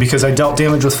right. And because I dealt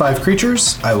damage with 5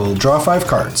 creatures, I will draw 5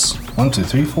 cards. 1, 2,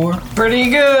 3, 4,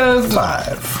 Pretty good. 5.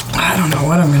 I don't know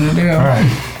what I'm gonna do. All right.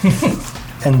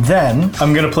 And then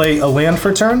I'm going to play a land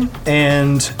for turn,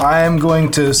 and I'm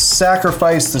going to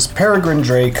sacrifice this Peregrine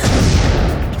Drake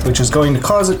which is going to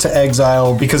cause it to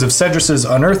exile because of Cedrus's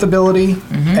Unearth ability,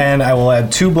 and I will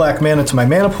add 2 black mana to my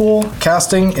mana pool,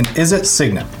 casting an Is It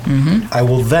Signet. I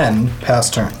will then pass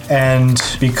turn. And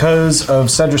because of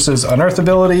Cedrus's Unearth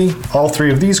ability, all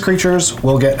 3 of these creatures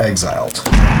will get exiled.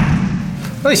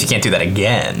 At least you can't do that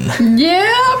again.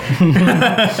 Yep.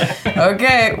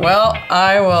 Okay, well,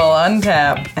 I will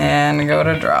untap and go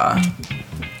to draw.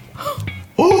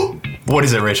 What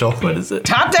is it, Rachel? What is it?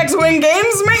 Top decks win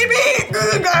games, maybe?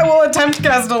 I will attempt to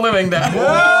cast a Living Death. Whoa!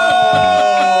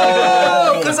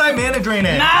 Because I mana drain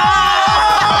it.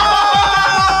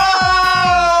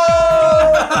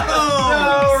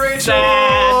 No, Rachel.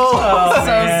 So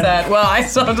sad. Well, I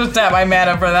still have to tap my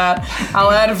mana for that.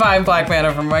 I'll add 5 black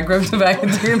mana from my Grip to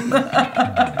Vacuum.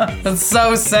 That's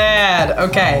so sad.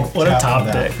 Okay. What a top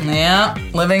deck. Yeah,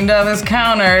 Living Death is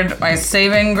countered. My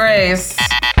saving grace.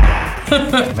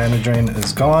 Mana drain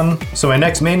is gone. So my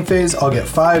next main phase, I'll get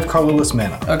 5 colorless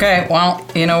mana. Okay, well,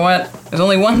 you know what? There's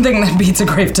only one thing that beats a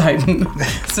Grave Titan.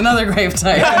 It's another Grave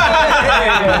Titan.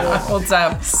 We'll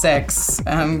tap 6.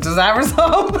 Does that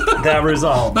resolve? That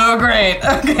resolved. Oh, great.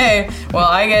 Okay. Well,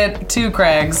 I get 2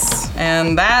 Craigs,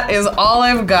 and that is all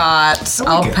I've got.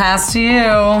 I'll pass to you.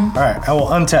 All right, I will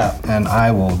untap, and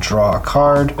I will draw a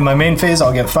card. In my main phase,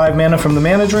 I'll get 5 mana from the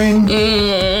mana drain.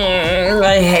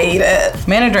 I hate it.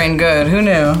 Mana drain good. Who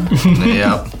knew?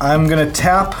 Yep. I'm gonna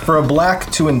tap for a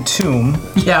black to entomb,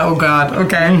 Yeah, oh god.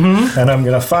 Okay. and I'm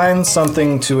gonna find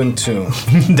something to entomb.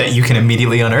 That you can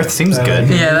immediately unearth seems good.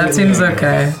 Yeah, that seems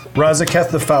okay.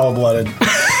 Razaketh the Foul-Blooded.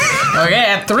 Okay,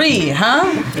 at 3, huh?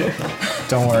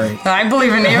 Don't worry. I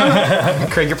believe in you.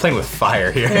 Craig, you're playing with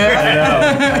fire here.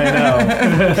 I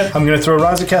know. I'm gonna throw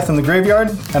Razaketh in the graveyard,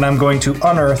 and I'm going to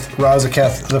unearth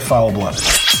Razaketh the Foul-Blooded.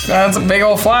 That's a big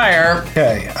old flyer.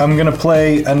 Okay, I'm gonna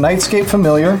play a Nightscape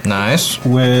Familiar Nice.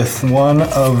 with 1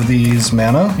 of these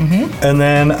mana, and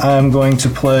then I'm going to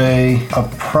play a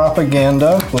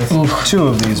Propaganda with 2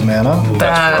 of these mana,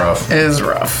 That rough. is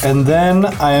rough. and then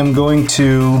I am going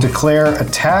to declare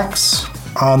attacks.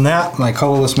 On that, my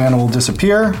colorless mana will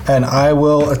disappear, and I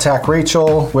will attack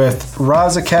Rachel with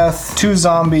Razaketh, 2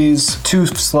 zombies, 2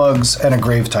 slugs, and a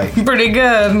Grave Titan. Pretty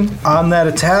good. On that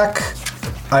attack,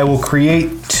 I will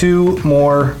create 2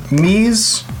 more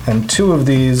Mees, and 2 of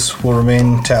these will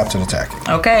remain tapped and attacking.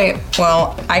 Okay,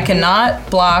 well, I cannot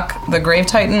block the Grave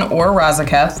Titan or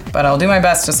Razaketh, but I'll do my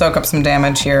best to soak up some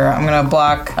damage here. I'm gonna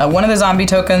block 1 of the zombie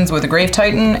tokens with the Grave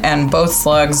Titan and both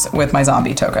slugs with my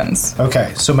zombie tokens.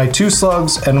 Okay, so my 2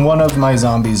 slugs and 1 of my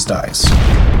zombies dies.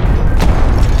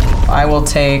 I will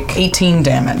take 18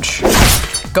 damage.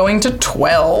 Going to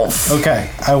 12. Okay,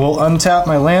 I will untap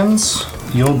my lands.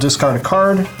 You'll discard a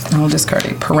card. I will discard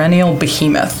a Perennial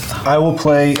Behemoth. I will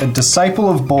play a Disciple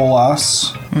of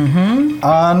Bolas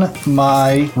on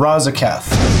my Razaketh.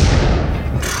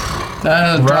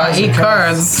 Draw 8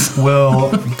 cards.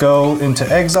 Will go into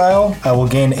exile. I will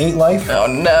gain 8 life, Oh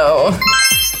no.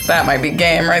 That might be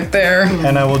game right there.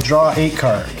 and I will draw 8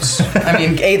 cards. I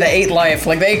mean, the 8 life,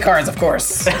 like the 8 cards, of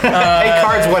course. 8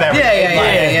 cards, whatever.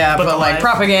 Yeah. But like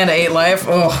Propaganda 8 life.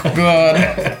 Oh, God.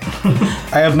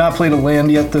 I have not played a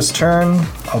land yet this turn.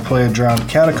 I'll play a Drowned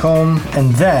Catacomb,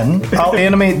 and then I'll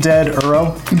animate Dead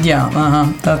Uro. Yeah,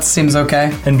 that seems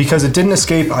okay. And because it didn't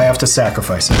escape, I have to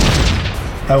sacrifice it.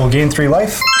 I will gain 3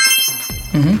 life.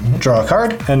 Draw a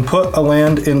card and put a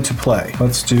land into play.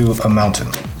 Let's do a mountain.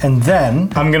 And then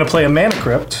I'm going to play a Mana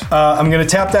Crypt. I'm going to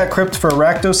tap that crypt for a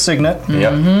Rakdos Signet.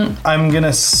 Yep. I'm going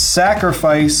to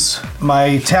sacrifice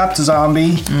my tapped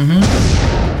zombie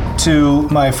to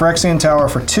my Phyrexian Tower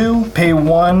for 2. Pay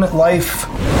 1 life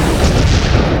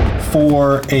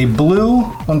for a blue.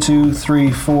 1, 2,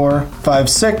 3, 4, 5,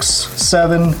 6,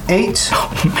 7, 8.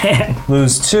 Oh, man.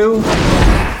 Lose 2.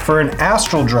 For an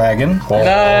Astral Dragon.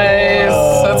 Nice.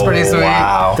 That's pretty sweet.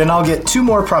 Wow. Then I'll get 2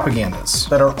 more Propagandas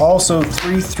that are also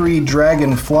 3/3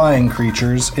 dragon flying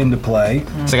creatures into play.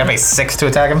 So you gotta pay 6 to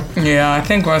attack him? Yeah, I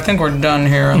think we're done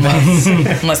here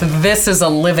unless this is a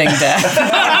living death.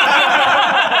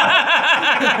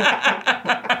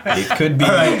 It could be.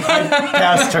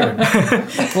 Pass turn.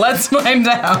 Let's find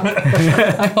out.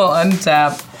 I will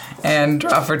untap and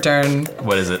draw for turn.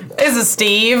 What is it? This is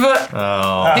Steve.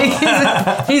 Oh.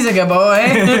 He's a good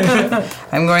boy.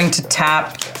 I'm going to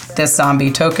tap this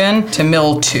zombie token to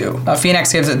mill 2.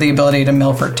 Phoenix gives it the ability to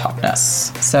mill for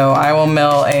toughness. So I will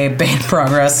mill a Bane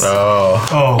Progress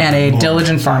and a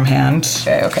Diligent Farmhand.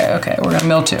 Okay. We're gonna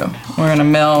mill 2. We're gonna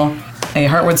mill a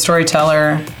Heartwood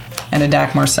Storyteller and a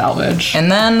Dakmar Salvage.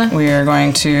 And then we are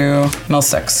going to mill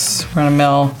 6. We're gonna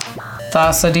mill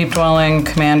Thassa Deep Dwelling,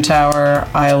 Command Tower,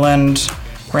 Island,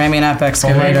 Ramming up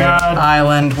excavator. God.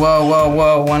 Island.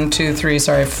 Whoa. 1, 2, 3,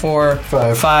 sorry, 4,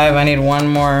 5. I need one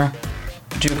more.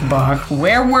 Jukebox.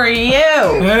 Where were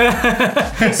you?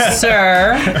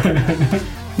 Sir.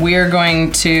 We are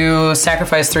going to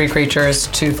sacrifice 3 creatures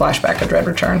to flashback a dread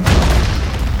return.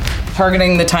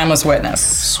 Targeting the Timeless Witness.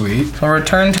 Sweet. So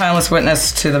return Timeless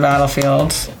Witness to the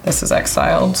battlefield. This is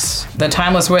exiled. The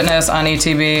Timeless Witness on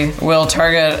ETB will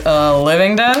target a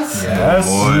living death. Yes.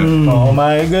 Oh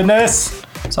my goodness.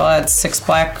 So that's 6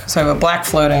 black. So I have a black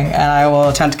floating, and I will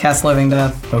attempt to cast living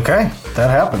death. Okay, that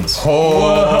happens.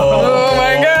 Oh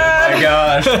my god! Oh my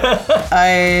gosh.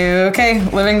 Okay,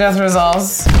 living death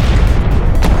resolves.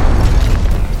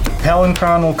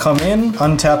 Palinchron will come in,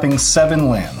 untapping 7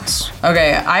 lands.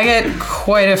 Okay, I get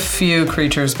quite a few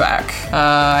creatures back.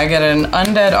 I get an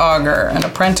Undead Augur, an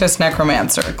Apprentice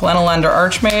Necromancer, Glenelender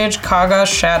Archmage, Kaga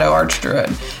Shadow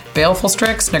Archdruid, Baleful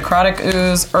Strix, Necrotic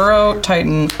Ooze, Uro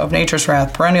Titan of Nature's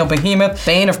Wrath, Perennial Behemoth,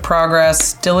 Bane of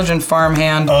Progress, Diligent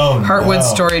Farmhand, Heartwood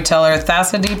Storyteller,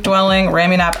 Thassa Deep Dwelling,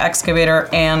 Raminap Excavator,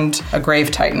 and a Grave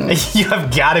Titan. You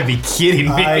have got to be kidding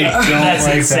me. I don't That's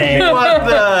like insane. What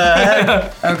the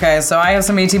heck? Okay, so I have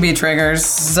some ETB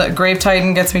triggers. Grave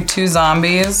Titan gets me 2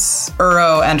 zombies.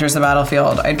 Uro enters the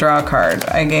battlefield. I draw a card.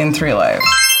 I gain 3 life.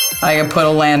 I can put a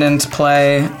land into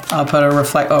play. I'll put a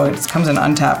reflect. Oh, it comes in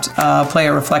untapped. Play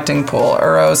a reflecting pool.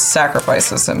 Uro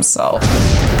sacrifices himself.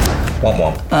 Womp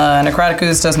womp. Necrotic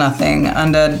Ooze does nothing.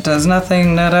 Undead does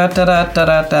nothing.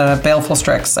 Baleful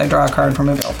Strix. I draw a card from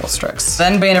a Baleful Strix.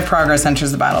 Then Bane of Progress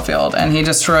enters the battlefield, and he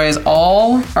destroys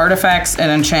all artifacts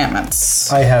and enchantments.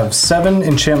 I have 7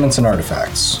 enchantments and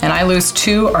artifacts. And I lose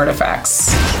 2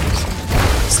 artifacts.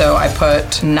 So I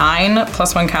put 9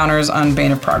 +1 counters on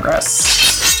Bane of Progress.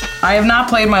 I have not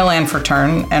played my land for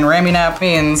turn, and Raminap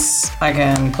means I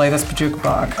can play this Pajuka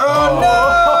Bog.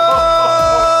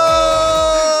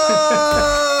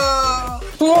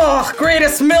 Oh,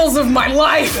 greatest mills of my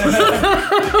life! Milling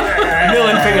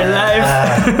for your life.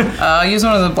 I'll use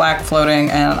one of the black floating,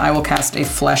 and I will cast a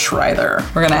Flesh Writher.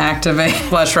 We're gonna activate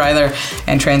Flesh Writher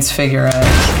and transfigure it.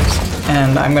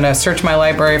 And I'm gonna search my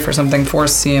library for something for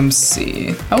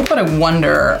CMC. I will put a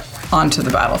Wonder onto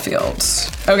the battlefield.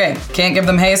 Okay, can't give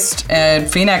them haste.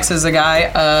 Phoenix is a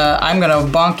guy. I'm gonna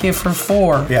bonk you for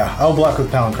 4. Yeah, I'll block with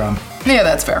Palinchron. Yeah,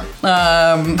 that's fair.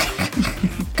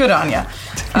 Good on ya.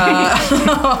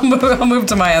 I'll move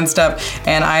to my end step,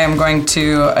 and I am going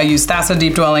to use Thassa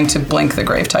Deep Dwelling to blink the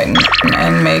Grave Titan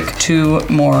and make 2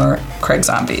 more Craig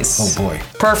zombies. Oh boy.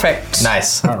 Perfect.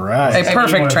 Nice. All right. A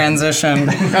perfect transition.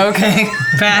 Okay,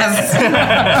 pass.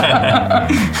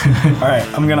 All right,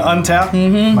 I'm gonna untap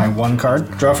my 1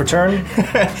 card, draw for turn.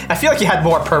 I feel like you had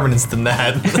more permanence than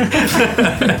that.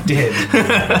 Did.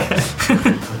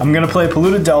 I'm gonna play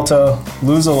Polluted Delta,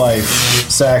 lose a life,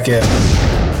 sack it.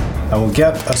 I will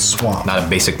get a swamp. Not a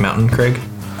basic mountain, Craig.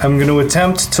 I'm gonna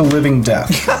attempt to Living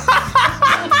Death.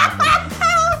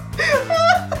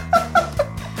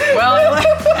 Well, I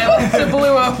left the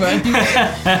blue open.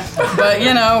 But,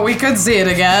 you know, we could see it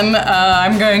again.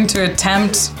 I'm going to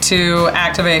attempt to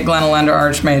activate Glenelender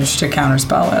Archmage to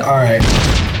counterspell it. All right.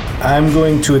 I'm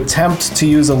going to attempt to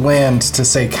use a land to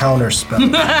say counterspell. All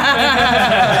right,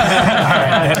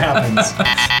 that happens.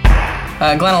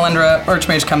 Glenelender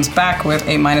Archmage comes back with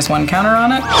a -1 counter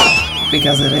on it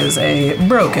because it is a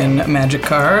broken magic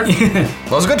card. Well,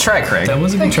 it was a good try, Craig. That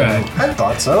was a good try. I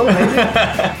thought so, maybe.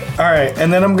 All right,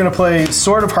 and then I'm gonna play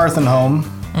Sword of Hearth and Home,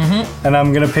 and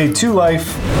I'm gonna pay 2 life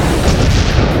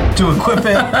to equip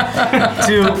it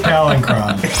to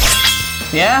Palinchron.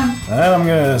 Yeah, And I'm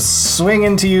gonna swing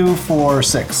into you for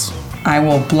 6. I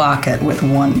will block it with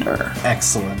Wonder.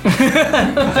 Excellent.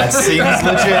 That seems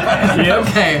legit.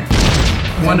 Okay.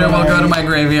 Wonder will go to my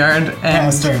graveyard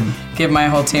Pass and turn. give my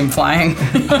whole team flying.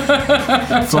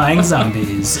 Flying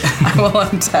zombies. I will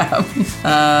untap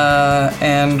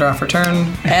and draw for turn.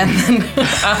 And then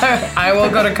I will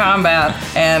go to combat,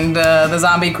 and the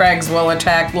zombie Craigs will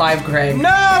attack live Craig.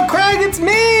 No, Craig, it's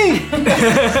me!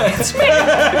 It's me!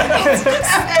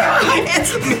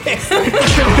 It's me!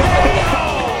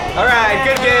 All right,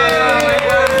 good game!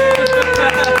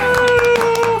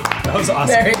 That was awesome.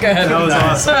 Very good. That was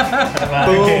awesome.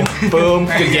 Boom, boom.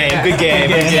 Good game, good game,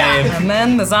 good game. And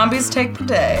then the zombies take the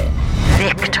day.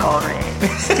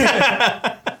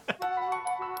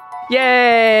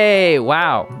 Yay!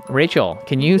 Wow. Rachel,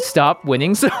 can you stop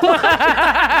winning so much?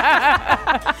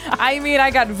 I mean, I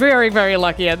got very, very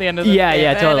lucky at the end of the game.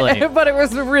 Yeah, totally. But it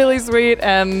was really sweet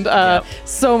and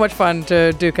so much fun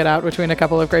to duke it out between a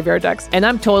couple of graveyard decks. And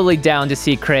I'm totally down to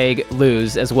see Craig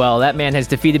lose as well. That man has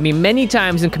defeated me many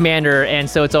times in Commander, and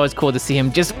so it's always cool to see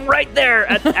him just right there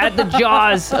at the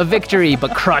jaws of victory,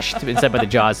 but crushed instead by the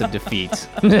jaws of defeat.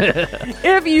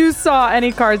 If you saw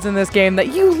any cards in this game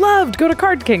that you loved, go to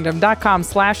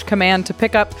cardkingdom.com/command to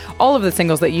pick up all of the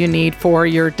singles that you need for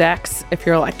your decks. If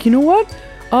you're like, you know what?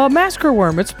 Massacre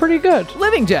Worm, it's pretty good.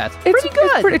 Living Death, It's pretty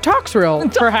good. It talks real,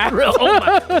 perhaps.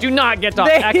 Oh my, do not get talked.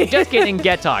 Just kidding,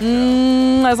 get talked.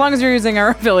 As long as you're using our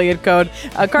affiliate code.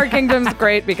 Card Kingdom's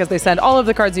great because they send all of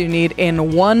the cards you need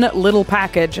in one little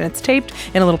package, and it's taped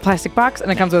in a little plastic box, and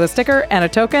it comes with a sticker and a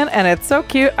token, and it's so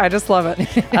cute. I just love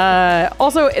it.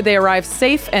 Also, they arrive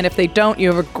safe, and if they don't, you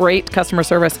have a great customer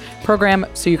service program,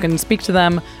 so you can speak to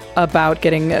them about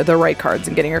getting the right cards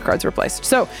and getting your cards replaced.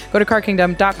 So go to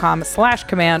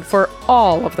cardkingdom.com/command for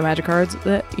all of the Magic cards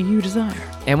that you desire.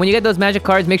 And when you get those Magic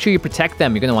cards, make sure you protect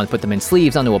them. You're going to want to put them in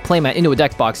sleeves, onto a playmat, into a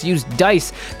deck box. Use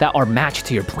dice that are matched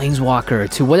to your Planeswalker,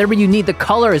 to whatever you need, the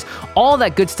colors, all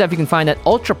that good stuff you can find at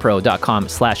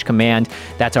ultrapro.com/command.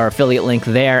 That's our affiliate link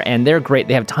there, and they're great.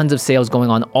 They have tons of sales going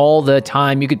on all the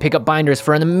time. You could pick up binders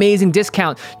for an amazing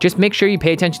discount. Just make sure you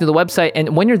pay attention to the website,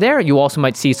 and when you're there, you also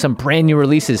might see some brand new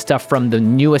releases, stuff from the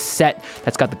newest set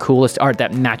that's got the coolest art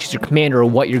that matches your commander or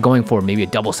what you're going for. Maybe a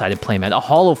double-sided playmat, a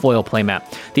hollow foil playmat.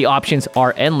 The options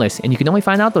are endless, and you can only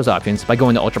find out those options by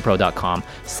going to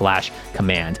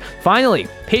ultrapro.com/command. Finally,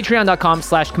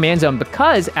 patreon.com/command zone,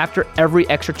 because after every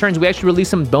extra turns, we actually release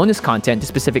some bonus content to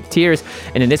specific tiers,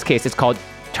 and in this case, it's called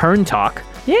Turn Talk.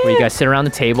 Yeah. Where you guys sit around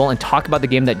the table and talk about the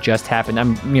game that just happened.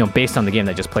 Based on the game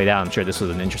that just played out, I'm sure this was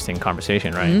an interesting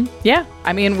conversation, right? Mm-hmm. Yeah.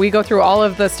 I mean, we go through all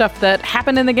of the stuff that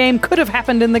happened in the game, could have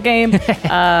happened in the game,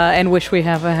 and wish we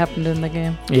have happened in the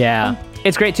game. Yeah.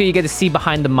 It's great, too. You get to see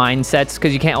behind the mindsets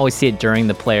because you can't always see it during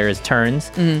the players'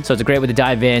 turns. Mm-hmm. So it's a great way to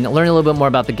dive in, learn a little bit more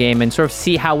about the game, and sort of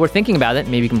see how we're thinking about it.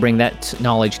 Maybe you can bring that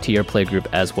knowledge to your play group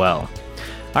as well.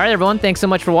 All right, everyone. Thanks so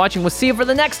much for watching. We'll see you for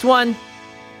the next one.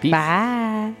 Peace.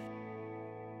 Bye.